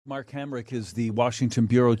Mark Hamrick is the Washington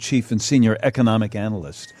Bureau Chief and Senior Economic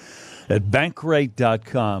Analyst at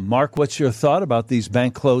Bankrate.com. Mark, what's your thought about these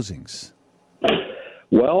bank closings?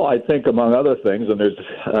 Well, I think among other things, and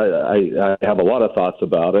I have a lot of thoughts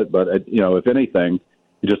about it, but if anything,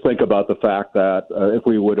 you just think about the fact that if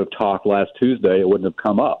we would have talked last Tuesday, it wouldn't have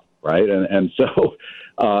come up, right? And so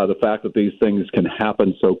the fact that these things can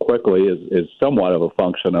happen so quickly is somewhat of a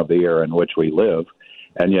function of the era in which we live.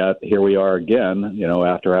 And yet here we are again,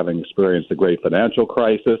 after having experienced the great financial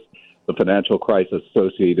crisis, the financial crisis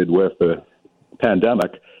associated with the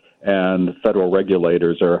pandemic, and federal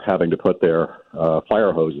regulators are having to put their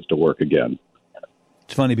fire hoses to work again.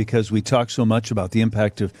 It's funny because we talk so much about the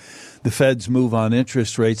impact of the Fed's move on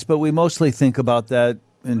interest rates, but we mostly think about that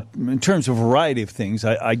in terms of a variety of things.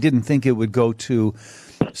 I didn't think it would go to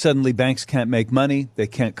suddenly banks can't make money, they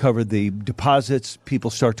can't cover the deposits,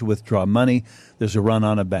 people start to withdraw money, there's a run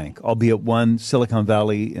on a bank, albeit one Silicon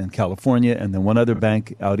Valley in California, and then one other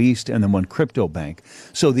bank out east, and then one crypto bank.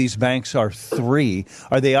 So these banks are three.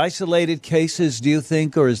 Are they isolated cases, do you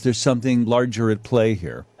think, or is there something larger at play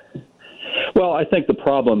here? Well, I think the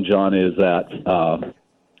problem, John, is that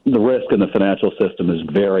the risk in the financial system is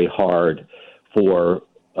very hard for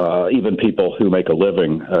even people who make a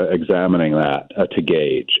living examining that to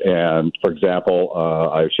gauge. And, for example,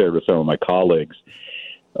 I shared with some of my colleagues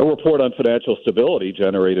a report on financial stability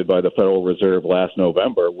generated by the Federal Reserve last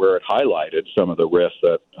November, where it highlighted some of the risks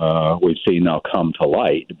that we've seen now come to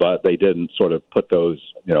light, but they didn't sort of put those,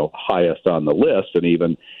 highest on the list. And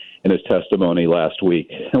even in his testimony last week,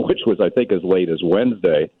 which was, I think, as late as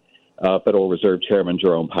Wednesday, Federal Reserve Chairman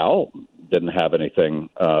Jerome Powell didn't have anything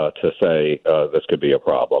to say this could be a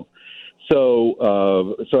problem.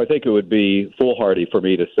 So I think it would be foolhardy for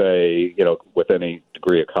me to say, with any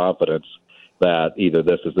degree of confidence that either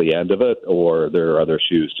this is the end of it or there are other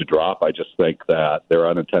shoes to drop. I just think that there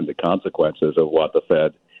are unintended consequences of what the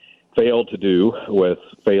Fed failed to do with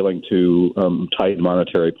failing to tighten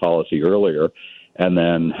monetary policy earlier and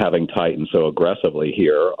then having tightened so aggressively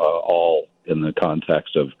here, all in the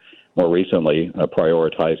context of more recently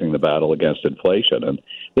prioritizing the battle against inflation. And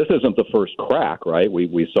this isn't the first crack, right?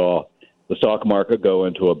 We saw the stock market go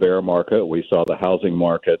into a bear market. We saw the housing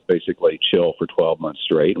market basically chill for 12 months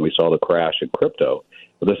straight, and we saw the crash in crypto.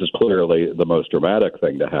 But this is clearly the most dramatic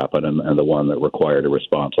thing to happen and the one that required a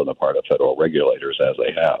response on the part of federal regulators, as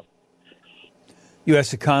they have.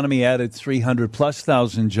 U.S. economy added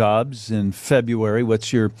 300,000+ jobs in February.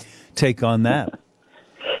 What's your take on that?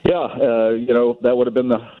 Yeah, that would have been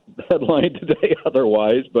the headline today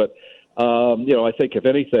otherwise. But, I think, if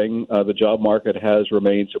anything, the job market has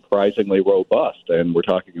remained surprisingly robust. And we're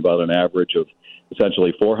talking about an average of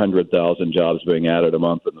essentially 400,000 jobs being added a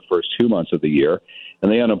month in the first 2 months of the year.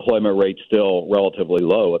 And the unemployment rate still relatively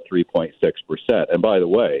low at 3.6%. And by the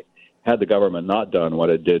way, had the government not done what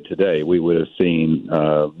it did today, we would have seen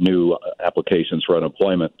new applications for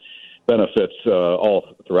unemployment benefits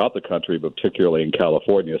all throughout the country, but particularly in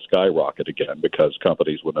California, skyrocket again because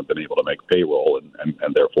companies wouldn't have been able to make payroll,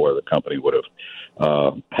 and therefore the company would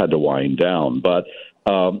have had to wind down. But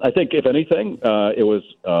I think, if anything, it was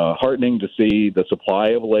heartening to see the supply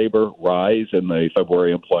of labor rise in the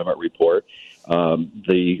February employment report.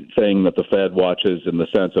 The thing that the Fed watches in the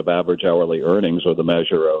sense of average hourly earnings, or the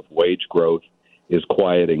measure of wage growth, is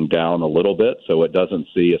quieting down a little bit, so it doesn't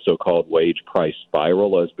see a so-called wage price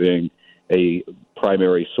spiral as being a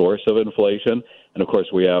primary source of inflation. And, of course,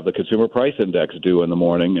 we have the Consumer Price Index due in the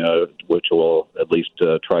morning, which will at least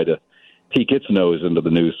try to peek its nose into the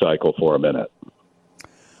news cycle for a minute.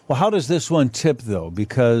 Well, how does this one tip, though?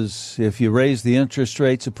 Because if you raise the interest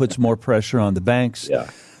rates, it puts more pressure on the banks. Yeah.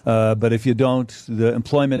 But if you don't, the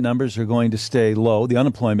employment numbers are going to stay low. The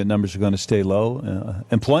unemployment numbers are going to stay low.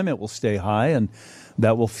 Employment will stay high, and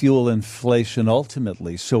that will fuel inflation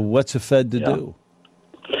ultimately. So what's a Fed to do?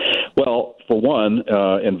 Well, for one,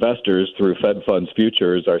 investors through Fed funds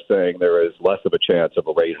futures are saying there is less of a chance of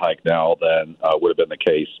a rate hike now than would have been the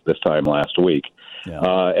case this time last week. Yeah.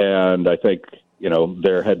 And I think,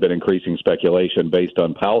 there had been increasing speculation based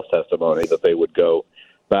on Powell's testimony that they would go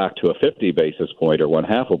back to a 50 basis point or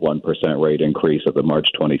 0.5% rate increase at the March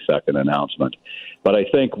 22nd announcement. But I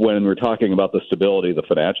think when we're talking about the stability of the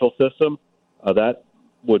financial system, that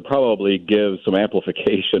would probably give some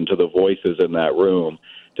amplification to the voices in that room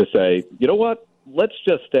to say, you know what, let's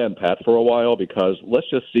just stand pat for a while because let's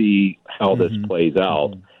just see how this plays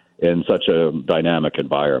out in such a dynamic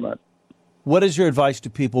environment. What is your advice to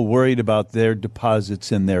people worried about their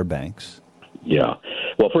deposits in their banks? Yeah.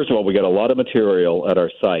 Well, first of all, we got a lot of material at our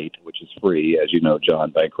site, which which is free, as you know,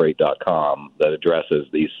 John, bankrate.com, that addresses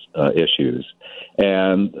these issues.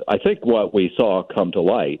 And I think what we saw come to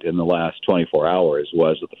light in the last 24 hours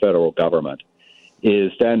was that the federal government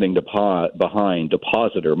is standing behind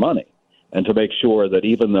depositor money, and to make sure that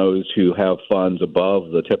even those who have funds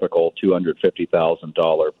above the typical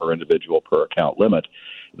 $250,000 per individual per account limit,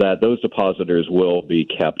 that those depositors will be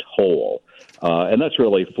kept whole. And that's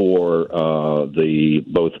really for the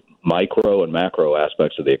both micro and macro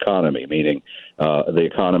aspects of the economy, meaning the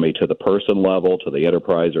economy to the person level, to the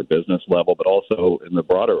enterprise or business level, but also in the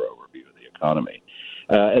broader overview of the economy.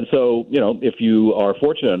 And so, if you are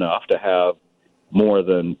fortunate enough to have more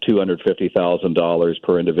than $250,000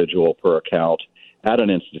 per individual per account at an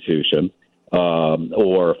institution,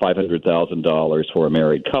 or $500,000 for a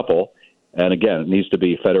married couple, and again, it needs to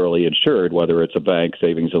be federally insured, whether it's a bank,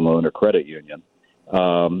 savings and loan, or credit union,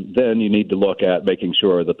 then you need to look at making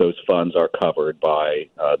sure that those funds are covered by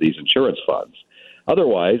these insurance funds.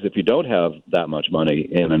 Otherwise, if you don't have that much money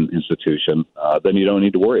in an institution, then you don't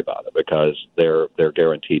need to worry about it because they're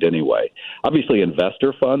guaranteed anyway. Obviously,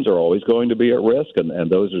 investor funds are always going to be at risk, and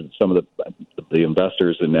those are some of the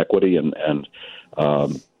investors in equity and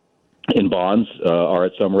in bonds are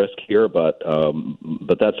at some risk here, but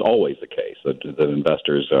that's always the case that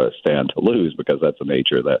investors stand to lose because that's the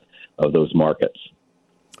nature of those markets.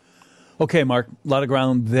 Okay, Mark, a lot of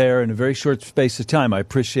ground there in a very short space of time. I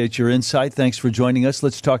appreciate your insight. Thanks for joining us.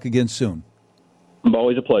 Let's talk again soon.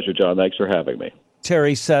 Always a pleasure, John. Thanks for having me.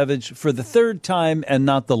 Terry Savage, for the third time and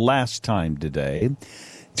not the last time today.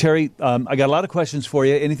 Terry, I got a lot of questions for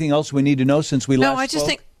you. Anything else we need to know since we last spoke? No, I just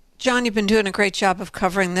think, John, you've been doing a great job of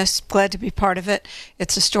covering this. Glad to be part of it.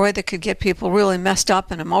 It's a story that could get people really messed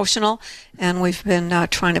up and emotional, and we've been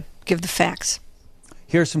trying to give the facts.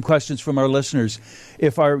 Here's some questions from our listeners.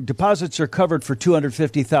 If our deposits are covered for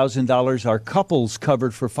 $250,000, are couples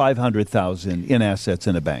covered for $500,000 in assets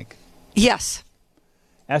in a bank? Yes.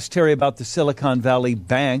 Ask Terry about the Silicon Valley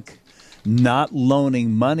Bank not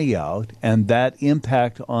loaning money out and that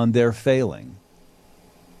impact on their failing.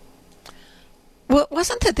 Well, it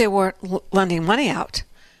wasn't that they weren't lending money out.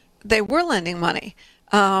 They were lending money,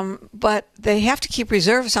 but they have to keep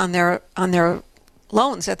reserves on their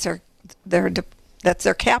loans. That's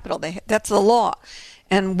their capital. That's the law.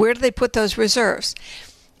 And where do they put those reserves?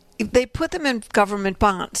 They put them in government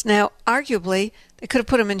bonds. Now, arguably, they could have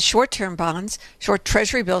put them in short-term bonds, short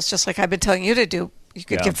treasury bills, just like I've been telling you to do. You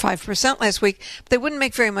could get 5% last week, but they wouldn't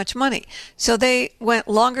make very much money. So they went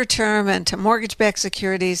longer term and to mortgage-backed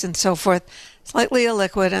securities and so forth, slightly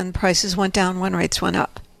illiquid, and prices went down when rates went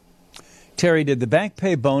up. Terry, did the bank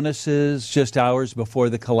pay bonuses just hours before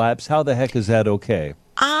the collapse? How the heck is that okay?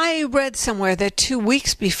 I read somewhere that 2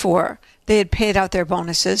 weeks before they had paid out their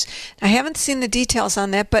bonuses. I haven't seen the details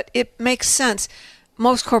on that, but it makes sense.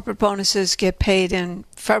 Most corporate bonuses get paid in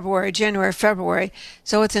January, February,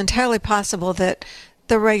 so it's entirely possible that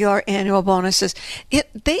the regular annual bonuses,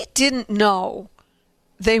 they didn't know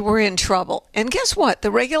they were in trouble. And guess what?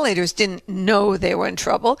 The regulators didn't know they were in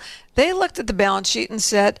trouble. They looked at the balance sheet and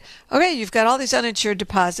said, okay, you've got all these uninsured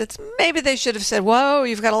deposits. Maybe they should have said, whoa,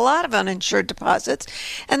 you've got a lot of uninsured deposits.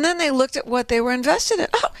 And then they looked at what they were invested in.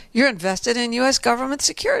 Oh, you're invested in U.S. government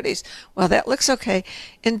securities. Well, that looks okay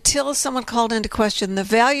until someone called into question the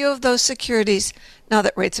value of those securities now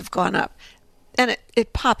that rates have gone up. And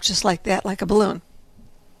it popped just like that, like a balloon.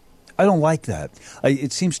 I don't like that.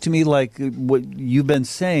 It seems to me like what you've been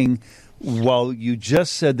saying, while you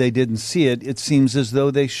just said they didn't see it, it seems as though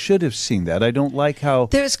they should have seen that. I don't like how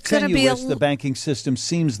tenuous the banking system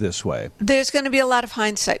seems this way. There's going to be a lot of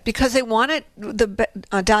hindsight because they wanted,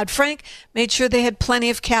 Dodd-Frank made sure they had plenty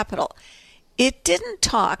of capital. It didn't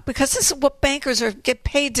talk, because this is what bankers get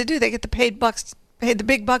paid to do. They get paid the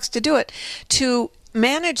big bucks to do it, to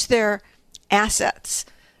manage their assets.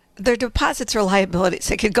 Their deposits are liabilities.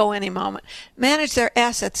 They could go any moment. Manage their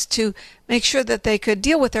assets to make sure that they could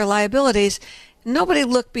deal with their liabilities. Nobody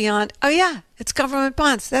looked beyond, oh yeah, it's government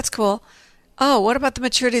bonds. That's cool. Oh, what about the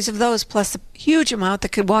maturities of those plus the huge amount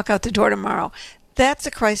that could walk out the door tomorrow? That's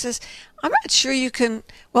a crisis. I'm not sure you can,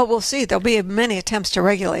 well, we'll see. There'll be many attempts to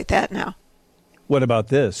regulate that now. What about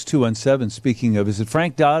this? 217, speaking of, is it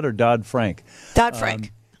Frank Dodd or Dodd-Frank?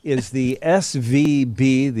 Dodd-Frank. Is the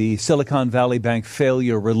SVB, the Silicon Valley Bank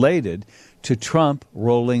failure, related to Trump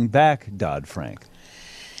rolling back Dodd-Frank?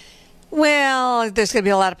 Well, there's going to be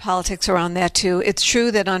a lot of politics around that, too. It's true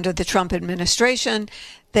that under the Trump administration,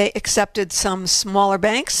 they accepted some smaller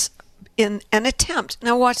banks in an attempt.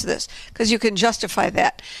 Now, watch this, because you can justify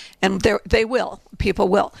that, and they will. People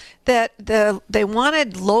will. That they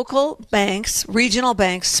wanted local banks, regional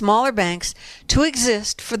banks, smaller banks to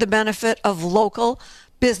exist for the benefit of local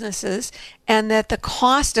businesses, and that the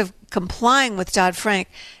cost of complying with Dodd-Frank,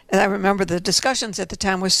 and I remember the discussions at the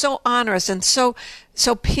time, was so onerous and so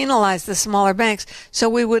penalized the smaller banks, so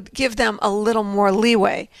we would give them a little more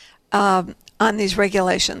leeway on these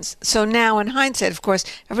regulations. So now, in hindsight, of course,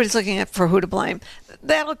 everybody's looking at for who to blame.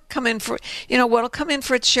 That'll come in for, what'll come in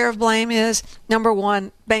for its share of blame is, number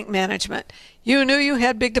one, bank management. You knew you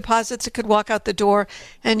had big deposits that could walk out the door,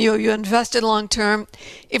 and you invested long term,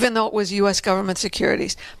 even though it was U.S. government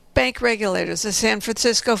securities. Bank regulators, the San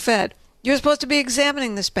Francisco Fed. You're supposed to be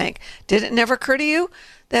examining this bank. Did it never occur to you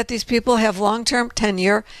that these people have long-term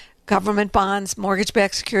 10-year government bonds,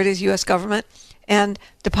 mortgage-backed securities, U.S. government, and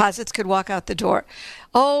deposits could walk out the door?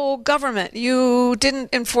 Oh, government, you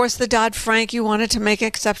didn't enforce the Dodd-Frank. You wanted to make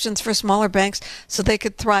exceptions for smaller banks so they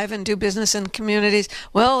could thrive and do business in communities.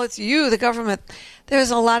 Well, it's you, the government.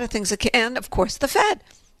 There's a lot of things that can, and of course, the Fed.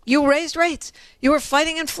 You raised rates. You were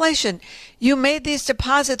fighting inflation. You made these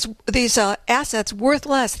deposits, these assets worth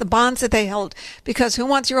less, the bonds that they held, because who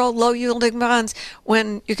wants your old low-yielding bonds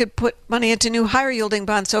when you could put money into new higher-yielding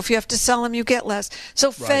bonds? So if you have to sell them, you get less. So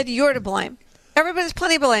Right. Fed, you're to blame. Everybody's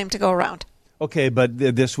plenty of blame to go around. Okay, but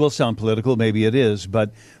this will sound political. Maybe it is.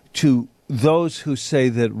 But to those who say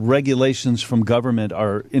that regulations from government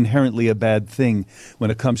are inherently a bad thing when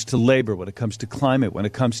it comes to labor, when it comes to climate, when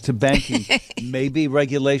it comes to banking, maybe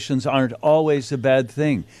regulations aren't always a bad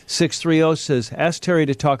thing. 630 says, ask Terry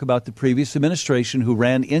to talk about the previous administration who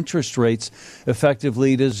ran interest rates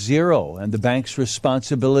effectively to zero and the bank's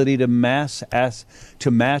responsibility to match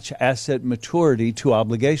asset maturity to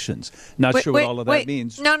obligations. Not sure what all of that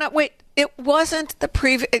means. No, wait. It wasn't the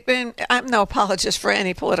previous. I'm no apologist for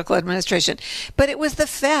any political administration, but it was the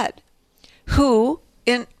Fed who,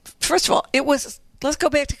 first of all, it was. Let's go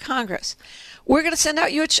back to Congress. We're going to send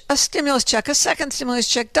out you a stimulus check, a second stimulus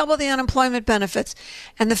check, double the unemployment benefits,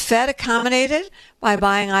 and the Fed accommodated by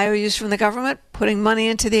buying IOUs from the government, putting money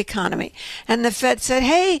into the economy, and the Fed said,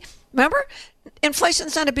 "Hey, remember,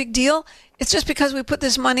 inflation's not a big deal. It's just because we put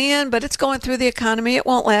this money in, but it's going through the economy. It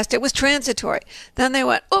won't last. It was transitory." Then they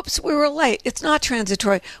went, oops, we were late. It's not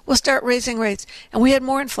transitory. We'll start raising rates. And we had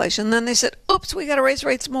more inflation. Then they said, oops, we got to raise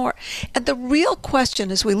rates more. And the real question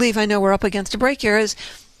as we leave, I know we're up against a break here, is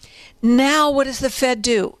now what does the Fed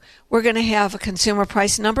do? We're going to have a consumer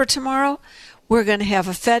price number tomorrow. We're going to have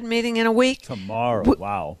a Fed meeting in a week. Tomorrow,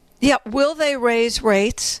 wow. Yeah, will they raise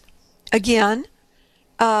rates again?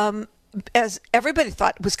 As everybody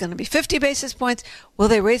thought it was going to be 50 basis points, will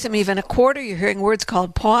they raise them even a quarter? You're hearing words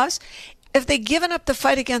called pause. If they've given up the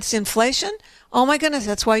fight against inflation, oh my goodness,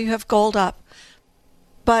 that's why you have gold up.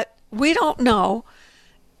 But we don't know,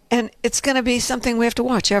 and it's going to be something we have to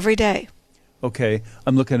watch every day. Okay,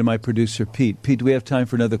 I'm looking at my producer, Pete. Pete, do we have time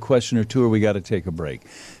for another question or two, or we got to take a break?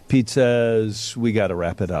 Pete says we got to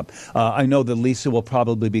wrap it up. I know that Lisa will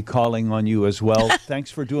probably be calling on you as well.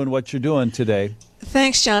 Thanks for doing what you're doing today.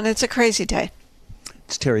 Thanks, John. It's a crazy day.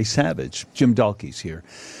 It's Terry Savage. Jim Dahlke's here,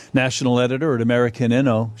 national editor at American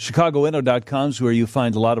Inno. ChicagoInno.com is where you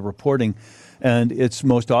find a lot of reporting, and it's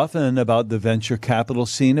most often about the venture capital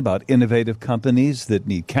scene, about innovative companies that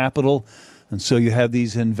need capital. And so you have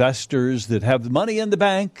these investors that have money in the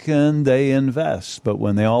bank and they invest. But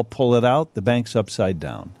when they all pull it out, the bank's upside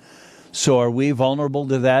down. So are we vulnerable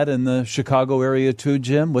to that in the Chicago area too,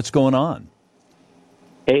 Jim? What's going on?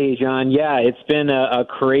 Hey, John. Yeah, it's been a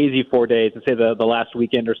crazy 4 days. I'd say the last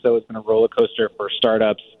weekend or so has been a roller coaster for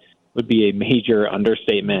startups would be a major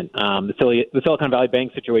understatement. The Silicon Valley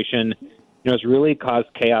Bank situation, has really caused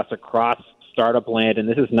chaos across startup land, and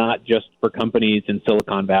this is not just for companies in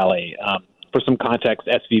Silicon Valley. For some context,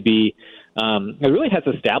 SVB it really has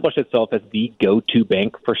established itself as the go-to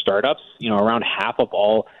bank for startups. Around half of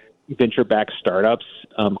all venture-backed startups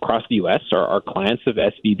across the U.S. are clients of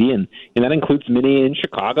SVB, and that includes many in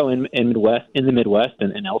Chicago and in the Midwest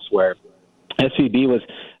and elsewhere. SVB was,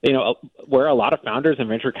 where a lot of founders and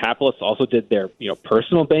venture capitalists also did their,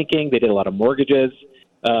 personal banking. They did a lot of mortgages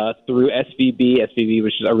through SVB. SVB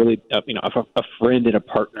was just a really, a friend and a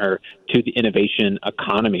partner to the innovation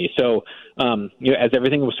economy. So, as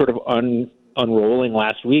everything was sort of unrolling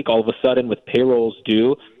last week, all of a sudden with payrolls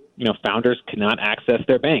due, founders could not access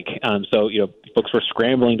their bank. So, folks were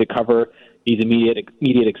scrambling to cover these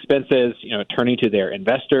immediate expenses, turning to their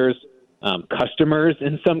investors, customers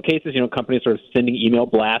in some cases, companies sort of sending email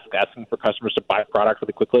blasts asking for customers to buy products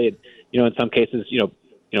really quickly. And, in some cases,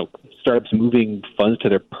 startups moving funds to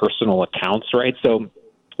their personal accounts, right? So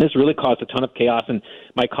this really caused a ton of chaos. And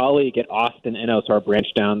my colleague at Austin Inno, so our branch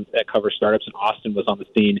down that covers startups in Austin, was on the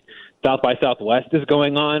scene. South by Southwest is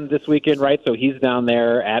going on this weekend, right? So he's down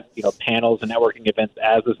there at, panels and networking events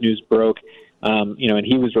as this news broke. And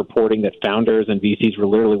he was reporting that founders and VCs were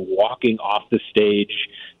literally walking off the stage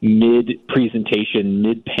mid-presentation,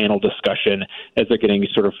 mid-panel discussion as they're getting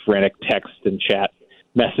sort of frantic text and chat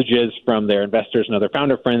messages from their investors and other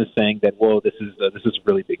founder friends saying that, whoa, this is a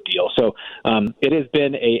really big deal. So it has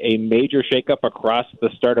been a major shakeup across the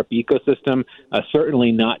startup ecosystem,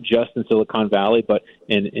 certainly not just in Silicon Valley, but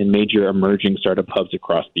in major emerging startup hubs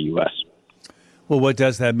across the U.S. Well, what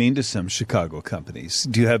does that mean to some Chicago companies?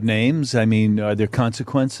 Do you have names? I mean, are there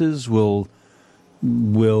consequences? Will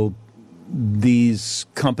these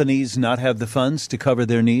companies not have the funds to cover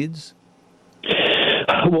their needs?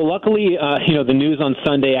 Well, luckily, the news on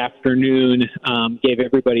Sunday afternoon gave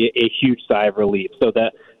everybody a huge sigh of relief. So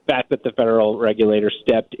the fact that the federal regulators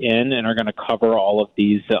stepped in and are going to cover all of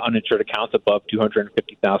these uninsured accounts above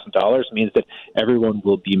 $250,000 means that everyone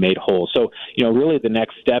will be made whole. So, really the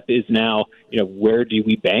next step is now, where do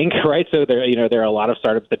we bank, right? So there are a lot of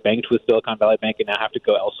startups that banked with Silicon Valley Bank and now have to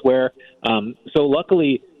go elsewhere. So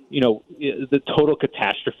luckily, the total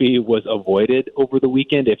catastrophe was avoided over the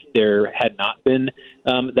weekend. If there had not been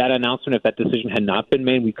that announcement, if that decision had not been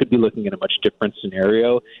made, we could be looking at a much different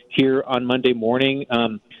scenario here on Monday morning.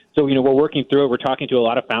 So, we're working through it. We're talking to a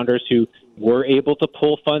lot of founders who were able to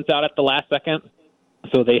pull funds out at the last second.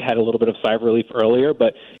 So they had a little bit of sigh of relief earlier,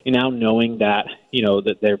 but now knowing that,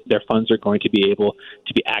 that their funds are going to be able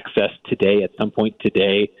to be accessed today at some point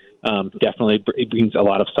today, definitely brings a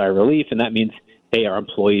lot of sigh of relief. And that means, hey, our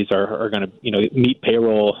employees are going to, meet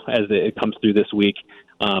payroll as it comes through this week.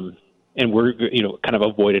 And we're, kind of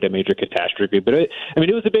avoided a major catastrophe. But it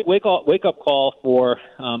was a big wake up call for,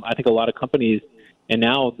 I think, a lot of companies. And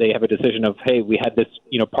now they have a decision of, hey, we had this,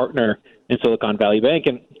 partner in Silicon Valley Bank.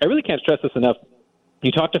 And I really can't stress this enough.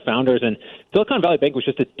 You talk to founders, and Silicon Valley Bank was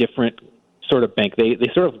just a different sort of bank. They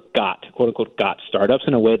sort of quote unquote, got startups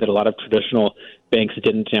in a way that a lot of traditional banks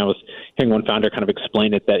didn't. I was hearing one founder kind of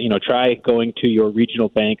explain it that, try going to your regional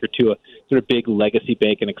bank or to a sort of big legacy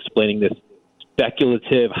bank and explaining this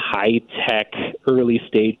speculative, high-tech,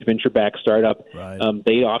 early-stage venture-backed startup. Right.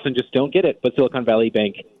 They often just don't get it. But Silicon Valley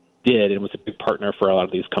Bank did and was a big partner for a lot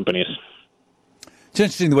of these companies. It's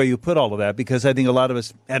interesting the way you put all of that, because I think a lot of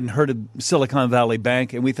us hadn't heard of Silicon Valley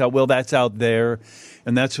Bank, and we thought, well, that's out there,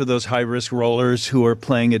 and that's for those high-risk rollers who are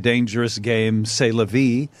playing a dangerous game, c'est la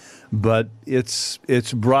vie. But it's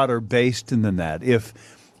broader based than that. If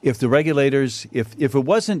the regulators, if it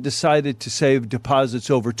wasn't decided to save deposits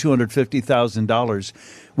over $250,000,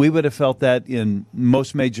 we would have felt that in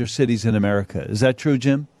most major cities in America. Is that true,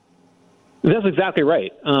 Jim? That's exactly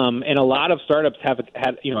right. And a lot of startups have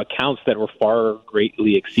had, accounts that were far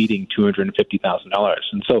greatly exceeding $250,000.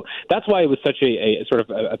 And so that's why it was such a sort of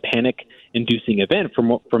a panic-inducing event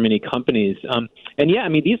for many companies.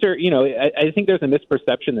 These are, I think there's a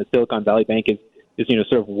misperception that Silicon Valley Bank is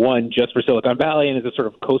sort of one just for Silicon Valley and is a sort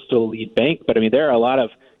of coastal elite bank. But there are a lot of,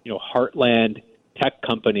 heartland tech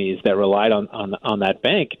companies that relied on that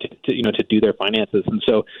bank to do their finances. And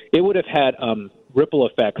so it would have had ripple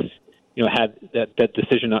effects, had that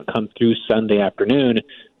decision not come through Sunday afternoon,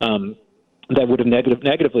 that would have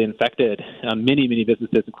negatively infected many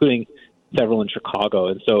businesses, including several in Chicago.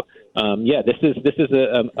 And so, this is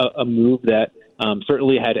a move that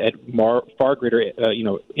certainly had far greater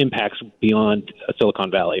impacts beyond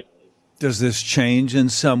Silicon Valley. Does this change in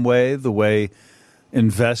some way the way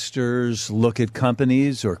investors look at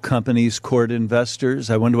companies or companies court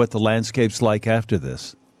investors? I wonder what the landscape's like after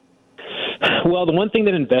this. Well, the one thing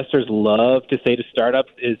that investors love to say to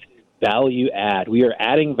startups is value add. We are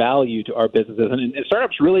adding value to our businesses, and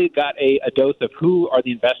startups really got a dose of who are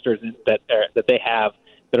the investors that they have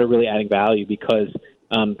that are really adding value, because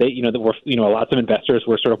lots of investors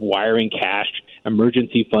were sort of wiring cash,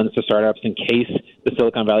 emergency funds to startups in case the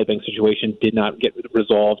Silicon Valley Bank situation did not get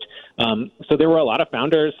resolved. So there were a lot of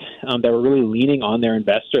founders that were really leaning on their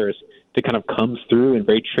investors to kind of come through in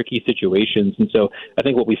very tricky situations. And so I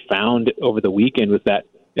think what we found over the weekend was that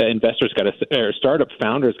startup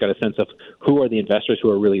founders got a sense of who are the investors who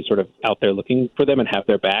are really sort of out there looking for them and have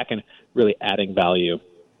their back and really adding value.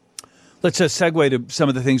 Let's segue to some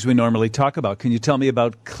of the things we normally talk about. Can you tell me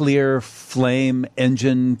about Clear Flame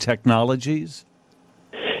Engine Technologies?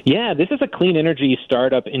 Yeah, this is a clean energy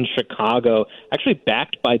startup in Chicago, actually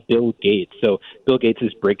backed by Bill Gates. So Bill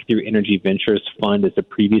Gates' Breakthrough Energy Ventures Fund is a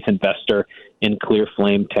previous investor in Clear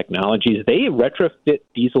Flame Technologies. They retrofit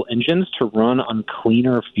diesel engines to run on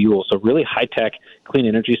cleaner fuel. So really high-tech clean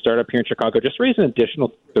energy startup here in Chicago. Just raised an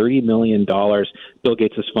additional $30 million. Bill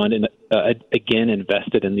Gates' fund again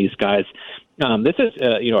invested in these guys. This is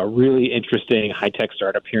a really interesting high-tech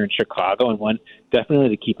startup here in Chicago, and one definitely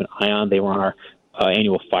to keep an eye on. They were on our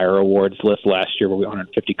annual Fire Awards list last year, where we honored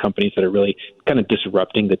 50 companies that are really kind of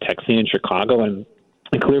disrupting the tech scene in Chicago. And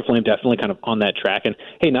ClearFlame definitely kind of on that track. And,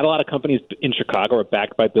 hey, not a lot of companies in Chicago are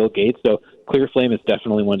backed by Bill Gates, so ClearFlame is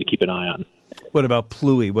definitely one to keep an eye on. What about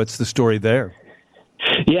Pluie? What's the story there?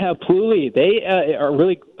 Yeah, Pluie. They are a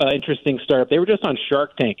really interesting startup. They were just on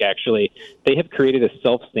Shark Tank, actually. They have created a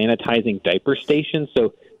self-sanitizing diaper station.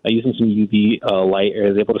 So using some UV light,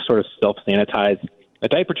 is able to sort of self-sanitize a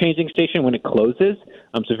diaper changing station when it closes.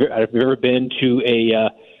 So if you've ever been to a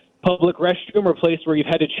public restroom or place where you've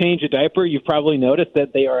had to change a diaper, you've probably noticed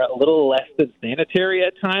that they are a little less than sanitary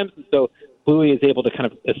at times. And so Pluie is able to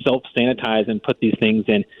kind of self-sanitize and put these things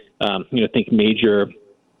in, think major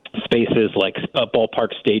spaces like ballpark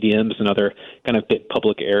stadiums and other kind of big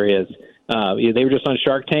public areas. They were just on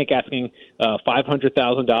Shark Tank asking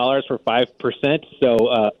 $500,000 for 5%.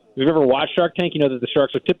 So if you've ever watched Shark Tank, you know that the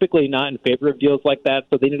sharks are typically not in favor of deals like that.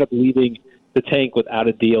 So they ended up leaving the tank without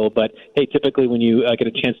a deal. But, hey, typically when you get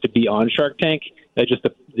a chance to be on Shark Tank, just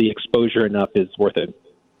the exposure enough is worth it.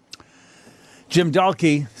 Jim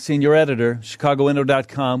Dahlke, senior editor,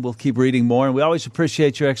 ChicagoWindow.com. We'll keep reading more, and we always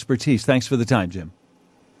appreciate your expertise. Thanks for the time, Jim.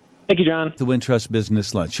 Thank you, John. The Wintrust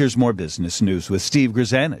Business Lunch. Here's more business news with Steve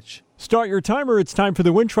Grzanich. Start your timer. It's time for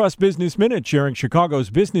the Wintrust Business Minute, sharing Chicago's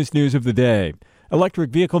business news of the day. Electric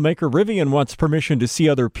vehicle maker Rivian wants permission to see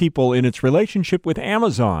other people in its relationship with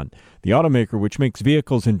Amazon. The automaker, which makes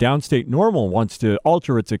vehicles in downstate Normal, wants to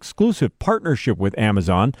alter its exclusive partnership with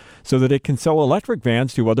Amazon so that it can sell electric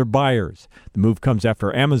vans to other buyers. The move comes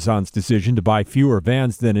after Amazon's decision to buy fewer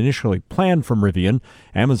vans than initially planned from Rivian.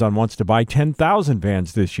 Amazon wants to buy 10,000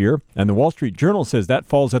 vans this year, and the Wall Street Journal says that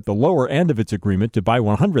falls at the lower end of its agreement to buy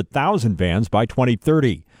 100,000 vans by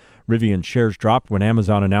 2030. Rivian shares dropped when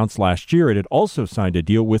Amazon announced last year it had also signed a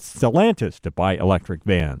deal with Stellantis to buy electric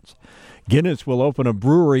vans. Guinness will open a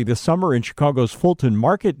brewery this summer in Chicago's Fulton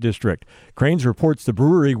Market District. Cranes reports the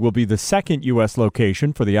brewery will be the second U.S.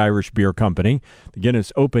 location for the Irish Beer Company. The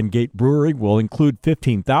Guinness Open Gate Brewery will include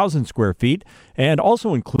 15,000 square feet and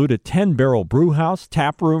also include a 10-barrel brew house,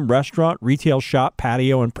 tap room, restaurant, retail shop,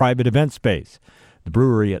 patio, and private event space. The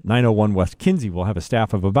brewery at 901 West Kinsey will have a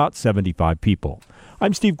staff of about 75 people.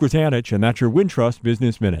 I'm Steve Grzanich, and that's your Wintrust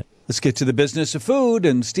Business Minute. Let's get to the business of food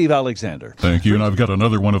and Steve Alexander. Thank you, and I've got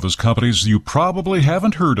another one of those companies you probably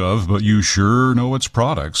haven't heard of, but you sure know its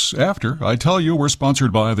products. After I tell you, we're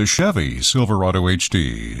sponsored by the Chevy Silverado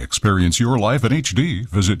HD. Experience your life in HD.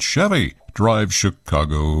 Visit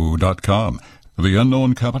ChevyDriveChicago.com. The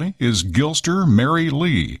unknown company is Gilster Mary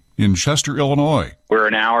Lee in Chester, Illinois. We're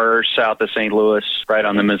an hour south of St. Louis, right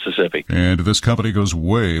on the Mississippi. And this company goes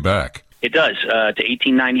way back. It does. To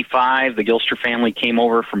 1895, the Gilster family came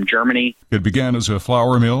over from Germany. It began as a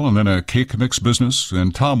flour mill and then a cake mix business,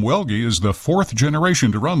 and Tom Welge is the fourth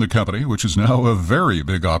generation to run the company, which is now a very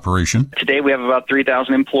big operation. Today we have about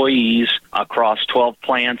 3,000 employees across 12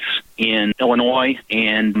 plants in Illinois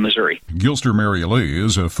and Missouri. Gilster Mary Lee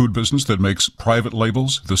is a food business that makes private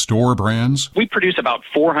labels, the store brands. We produce about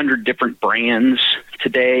 400 different brands.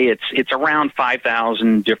 Today it's around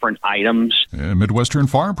 5,000 different items. Midwestern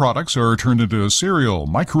farm products are turned into cereal,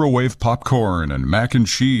 microwave popcorn, and mac and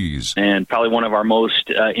cheese. And probably one of our most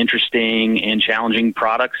interesting and challenging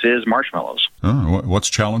products is marshmallows. Oh, what's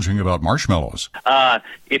challenging about marshmallows?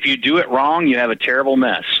 If you do it wrong, you have a terrible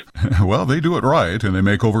mess. Well, they do it right, and they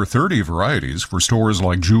make over 30 varieties for stores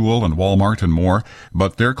like Jewel and Walmart and more.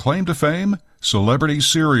 But their claim to fame? Celebrity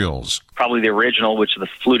cereals. Probably the original, which is the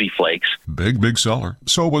Flutie Flakes. Big seller.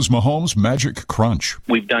 So was Mahomes Magic Crunch.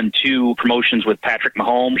 We've done 2 promotions with Patrick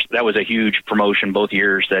Mahomes. That was a huge promotion both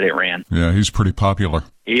years that it ran. Yeah, he's pretty popular.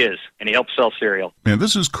 He is, and he helps sell cereal. And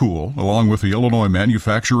this is cool, along with the Illinois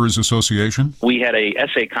Manufacturers Association. We had a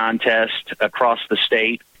essay contest across the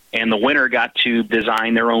state, and the winner got to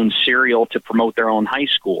design their own cereal to promote their own high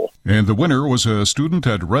school. And the winner was a student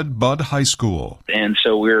at Red Bud High School. And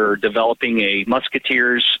so we're developing a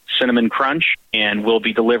Musketeers Cinnamon Crunch, and we'll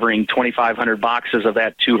be delivering 2,500 boxes of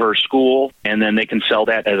that to her school, and then they can sell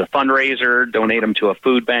that as a fundraiser, donate them to a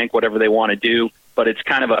food bank, whatever they want to do. But it's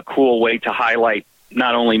kind of a cool way to highlight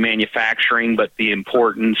not only manufacturing, but the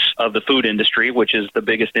importance of the food industry, which is the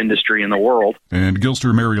biggest industry in the world. And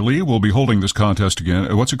Gilster Mary Lee will be holding this contest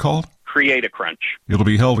again. What's it called? Create a Crunch. It'll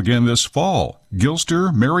be held again this fall.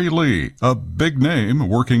 Gilster Mary Lee, a big name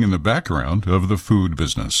working in the background of the food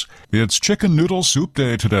business. It's Chicken Noodle Soup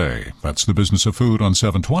Day today. That's the business of food on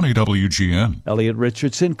 720 WGN. Elliot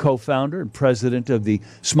Richardson, co-founder and president of the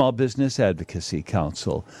Small Business Advocacy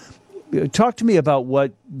Council. Talk to me about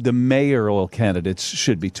what the mayoral candidates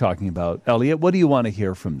should be talking about. Elliot, what do you want to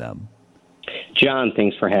hear from them? John,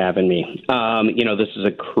 thanks for having me. This is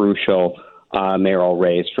a crucial mayoral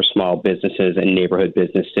race for small businesses and neighborhood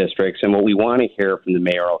business districts. And what we want to hear from the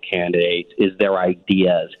mayoral candidates is their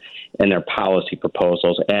ideas and their policy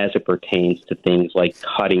proposals as it pertains to things like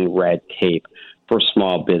cutting red tape for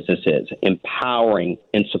small businesses, empowering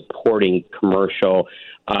and supporting commercial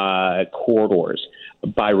corridors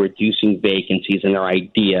by reducing vacancies, and their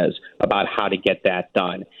ideas about how to get that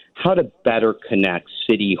done, how to better connect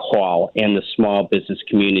City Hall and the small business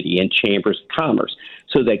community and chambers of commerce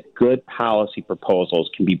so that good policy proposals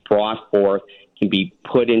can be brought forth, can be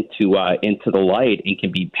put into the light, and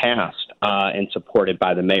can be passed and supported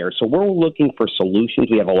by the mayor. So we're looking for solutions.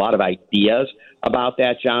 We have a lot of ideas about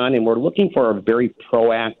that, John, and we're looking for a very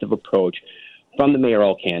proactive approach from the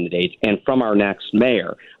mayoral candidates and from our next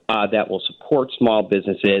mayor that will support small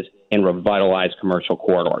businesses and revitalize commercial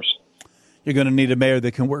corridors. You're going to need a mayor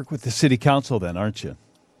that can work with the city council then, aren't you?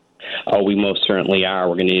 Oh, we most certainly are.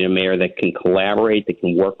 We're going to need a mayor that can collaborate, that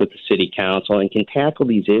can work with the city council, and can tackle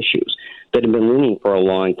these issues that have been looming for a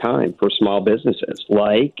long time for small businesses,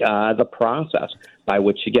 like the process by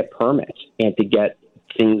which to get permits and to get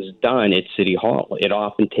things done at City Hall. It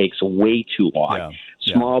often takes way too long.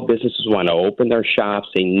 Small businesses want to open their shops.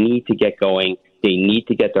 They need to get going. They need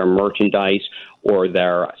to get their merchandise or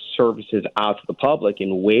their services out to the public,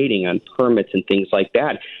 and waiting on permits and things like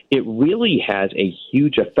that. It really has a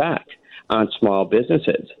huge effect on small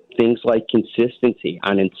businesses. Things like consistency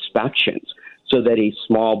on inspections, so that a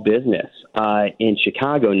small business in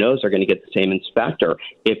Chicago knows they're going to get the same inspector,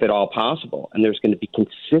 if at all possible. And there's going to be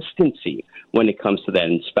consistency when it comes to that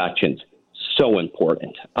inspections. So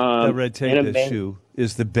important. The red tape issue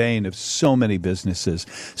is the bane of so many businesses.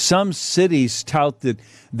 Some cities tout that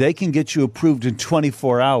they can get you approved in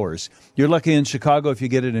 24 hours. You're lucky in Chicago if you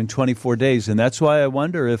get it in 24 days. And that's why I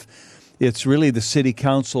wonder if it's really the city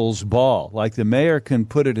council's ball. Like the mayor can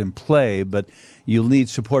put it in play, but you'll need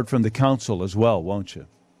support from the council as well, won't you?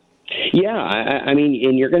 Yeah, I mean,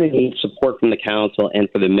 and you're going to need support from the council and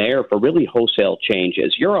for the mayor for really wholesale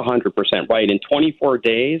changes. You're 100% right. In 24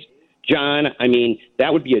 days, John, I mean,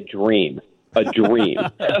 that would be a dream. For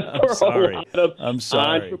sorry. A lot of I'm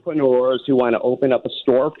sorry. Entrepreneurs who want to open up a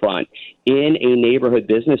storefront in a neighborhood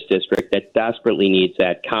business district that desperately needs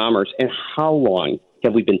that commerce. And how long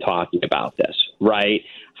have we been talking about this, right?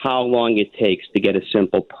 How long it takes to get a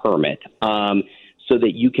simple permit so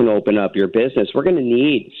that you can open up your business. We're going to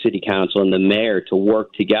need city council and the mayor to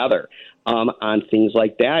work together on things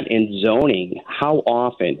like that. And zoning, how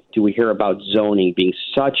often do we hear about zoning being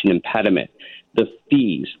such an impediment? The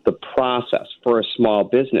fees, the process for a small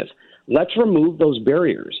business. Let's remove those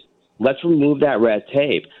barriers. Let's remove that red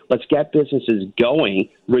tape. Let's get businesses going,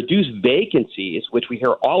 reduce vacancies, which we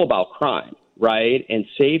hear all about crime, right, and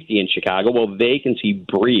safety in Chicago. Well, vacancy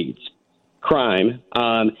breeds crime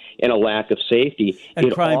and a lack of safety. And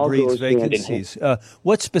crime breeds vacancies.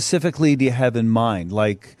 What specifically do you have in mind?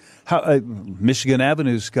 Like how Michigan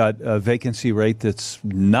Avenue's got a vacancy rate that's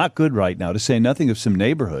not good right now, to say nothing of some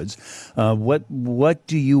neighborhoods. What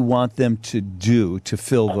do you want them to do to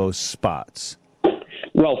fill those spots?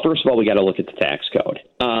 Well, first of all, we got to look at the tax code,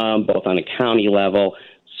 both on a county level,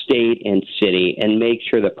 state and city, and make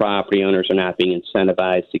sure that property owners are not being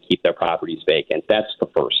incentivized to keep their properties vacant. That's the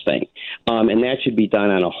first thing. And that should be done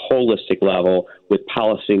on a holistic level with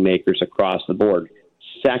policymakers across the board.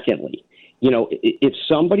 Secondly, if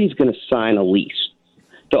somebody's going to sign a lease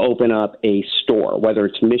to open up a store, whether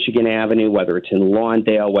it's Michigan Avenue, whether it's in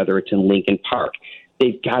Lawndale, whether it's in Lincoln Park,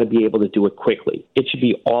 they've got to be able to do it quickly. It should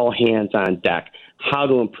be all hands on deck. How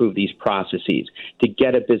to improve these processes to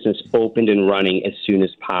get a business opened and running as soon as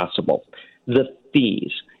possible. The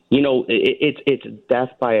fees, it's death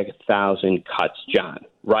by 1,000 cuts, John,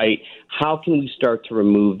 right? How can we start to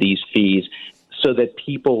remove these fees so that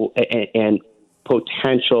people and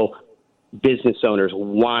potential business owners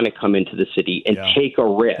want to come into the city and take a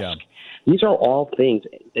risk? Yeah. These are all things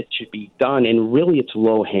that should be done, and really it's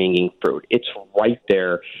low-hanging fruit. It's right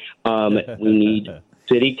there. We need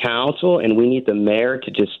city council, and we need the mayor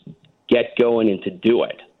to just get going and to do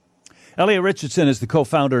it. Elliot Richardson is the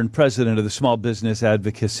co-founder and president of the Small Business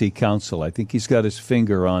Advocacy Council. I think he's got his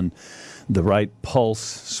finger on the right pulse.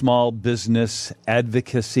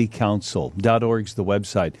 Smallbusinessadvocacycouncil.org is the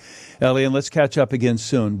website. Elliot, let's catch up again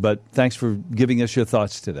soon, but thanks for giving us your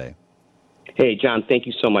thoughts today. Hey, John, thank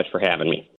you so much for having me.